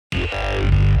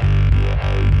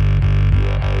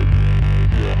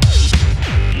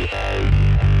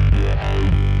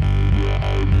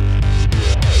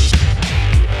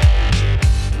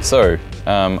So,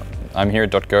 I'm here at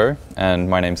dotGo, and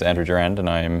my name's Andrew Gerrand, and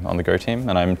I'm on the Go team,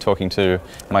 and I'm talking to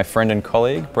my friend and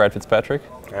colleague, Brad Fitzpatrick.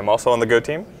 I'm also on the Go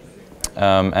team.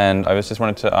 And I just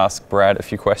wanted to ask Brad a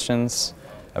few questions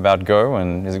about Go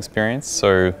and his experience.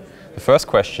 So, the first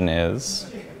question is,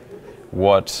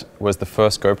 what was the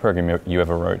first Go program you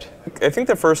ever wrote? I think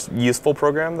the first useful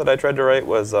program that I tried to write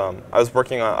was, I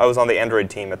was on the Android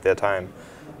team at the time,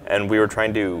 and we were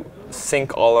trying to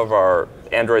sync all of our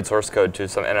Android source code to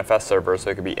some NFS server so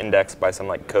it could be indexed by some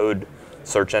like code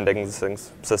search indexing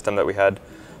system that we had.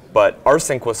 But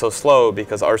rsync was so slow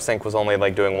because rsync was only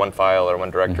like doing one file or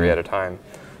one directory at a time.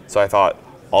 So I thought,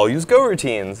 I'll use Go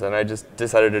routines, and I just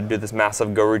decided to do this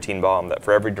massive Go routine bomb that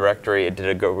for every directory it did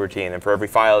a Go routine, and for every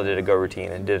file it did a Go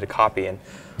routine, and did a copy, and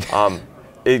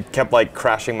it kept like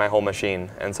crashing my whole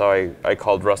machine. And so I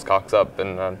called Russ Cox up,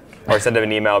 and or I sent him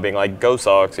an email being like, Go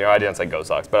sucks. You know, I didn't say Go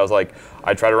sucks, but I was like,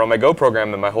 I try to run my Go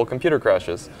program and my whole computer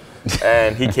crashes.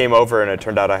 And he came over, and it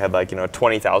turned out I had like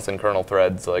 20,000 kernel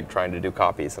threads like trying to do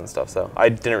copies and stuff. So I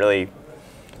didn't really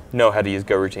know how to use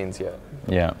Go routines yet.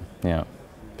 Yeah, yeah.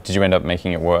 Did you end up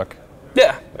making it work?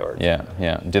 Yeah, it worked. Yeah,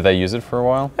 yeah. Did they use it for a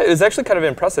while? It was actually kind of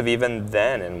impressive even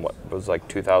then in what was like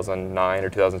 2009 or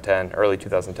 2010, early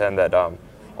 2010, that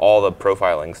all the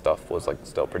profiling stuff was like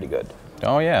still pretty good.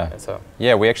 Oh yeah. And so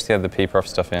yeah, we actually had the pprof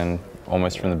stuff in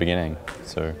almost from the beginning,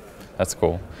 so that's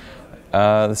cool.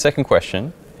 The second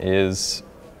question is,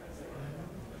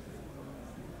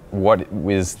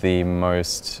 what's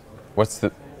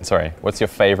your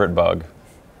favorite bug?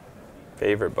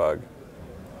 Favorite bug?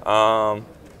 I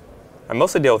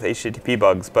mostly deal with HTTP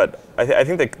bugs, but I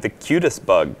think the cutest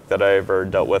bug that I ever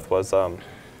dealt with was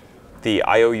the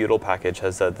IO-util package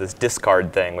has this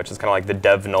discard thing, which is kind of like the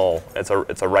dev null. It's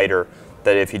a writer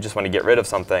that if you just want to get rid of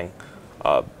something,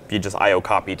 you just IO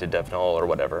copy to dev null or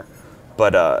whatever.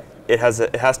 But it has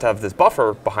to have this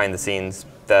buffer behind the scenes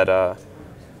that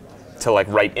to like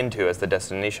write into as the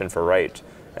destination for write.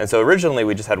 And so originally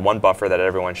we just had one buffer that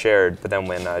everyone shared, but then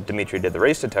when Dimitri did the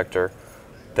race detector,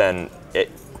 then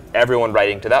everyone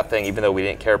writing to that thing, even though we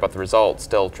didn't care about the result,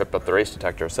 still tripped up the race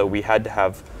detector. So we had to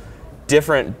have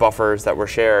different buffers that were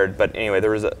shared. But anyway,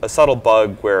 there was a subtle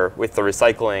bug where with the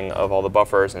recycling of all the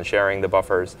buffers and sharing the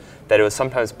buffers, that it was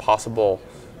sometimes possible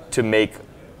to make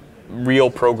real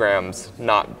programs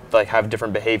not like have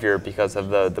different behavior because of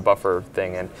the buffer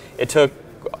thing. And it took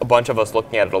a bunch of us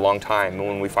looking at it a long time, and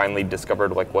when we finally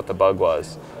discovered like what the bug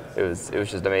was, it was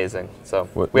just amazing. So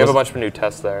we have a bunch of new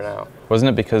tests there now. Wasn't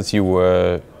it because you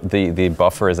were the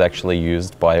buffer is actually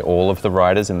used by all of the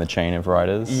writers in the chain of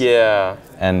writers? Yeah.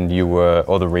 And you were,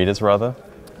 or the readers rather?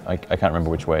 I can't remember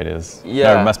which way it is.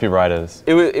 Yeah. No, it must be writers.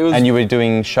 It was. And you were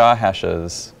doing SHA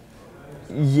hashes.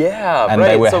 Yeah. And right.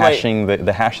 they were so hashing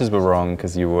the hashes were wrong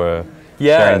because you were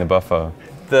sharing the buffer.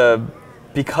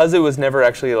 Because it was never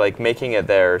actually like making it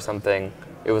there or something,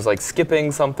 it was like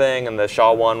skipping something, and the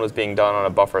SHA-1 was being done on a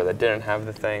buffer that didn't have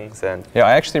the things. And yeah,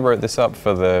 I actually wrote this up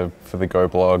for the Go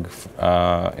blog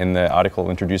in the article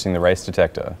introducing the race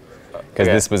detector, because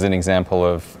this was an example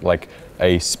of like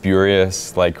a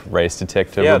spurious like race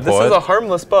detector report. This is a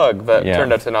harmless bug that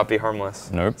turned out to not be harmless.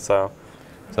 Nope. So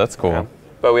that's cool. Yeah.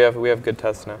 But we have good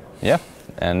tests now. Yeah,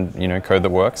 and code that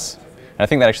works. And I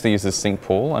think that actually uses sync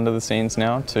pool under the scenes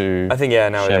now to I think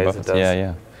nowadays it does. Yeah,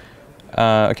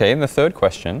 yeah. Okay, and the third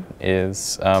question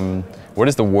is, what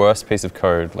is the worst piece of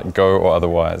code, like Go or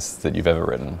otherwise, that you've ever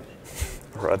written?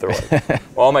 Or otherwise. Well,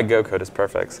 all my Go code is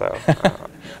perfect, so.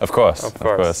 Of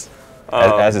course.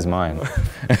 As is mine.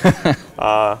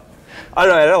 I don't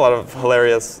know, I had a lot of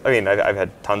hilarious, I've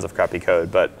had tons of crappy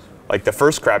code, but like the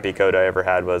first crappy code I ever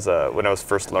had was when I was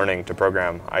first learning to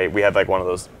program. We had like one of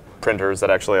those printers that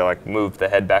actually like moved the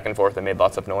head back and forth and made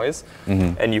lots of noise,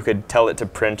 and you could tell it to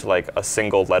print like a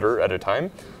single letter at a time.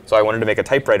 So I wanted to make a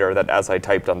typewriter that as I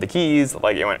typed on the keys,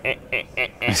 like it went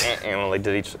and like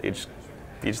did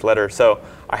each letter. So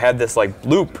I had this like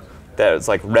loop that was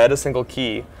like read a single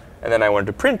key, and then I wanted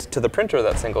to print to the printer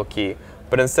that single key.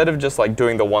 But instead of just like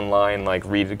doing the one line, like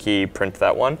read a key, print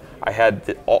that one, I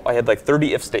had like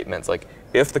 30 if statements, like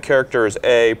if the character is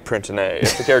A, print an A.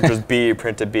 If the character is B,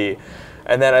 print a B.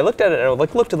 And then I looked at it, and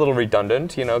it looked a little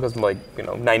redundant, because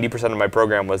 90% of my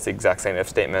program was the exact same if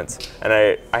statements, and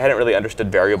I hadn't really understood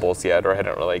variables yet, or I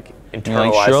hadn't really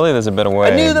internalized. Like, surely there's a better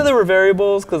way. I knew that there were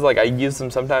variables because I used them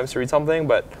sometimes to read something,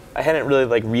 but I hadn't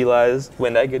really realized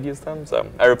when I could use them. So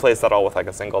I replaced that all with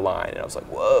a single line, and I was like,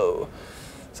 whoa.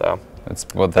 So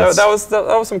that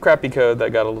was some crappy code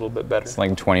that got a little bit better. It's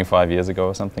like 25 years ago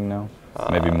or something now,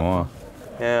 maybe more.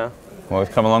 Yeah. Well,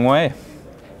 we've come a long way.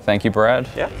 Thank you, Brad.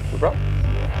 Yeah, no problem.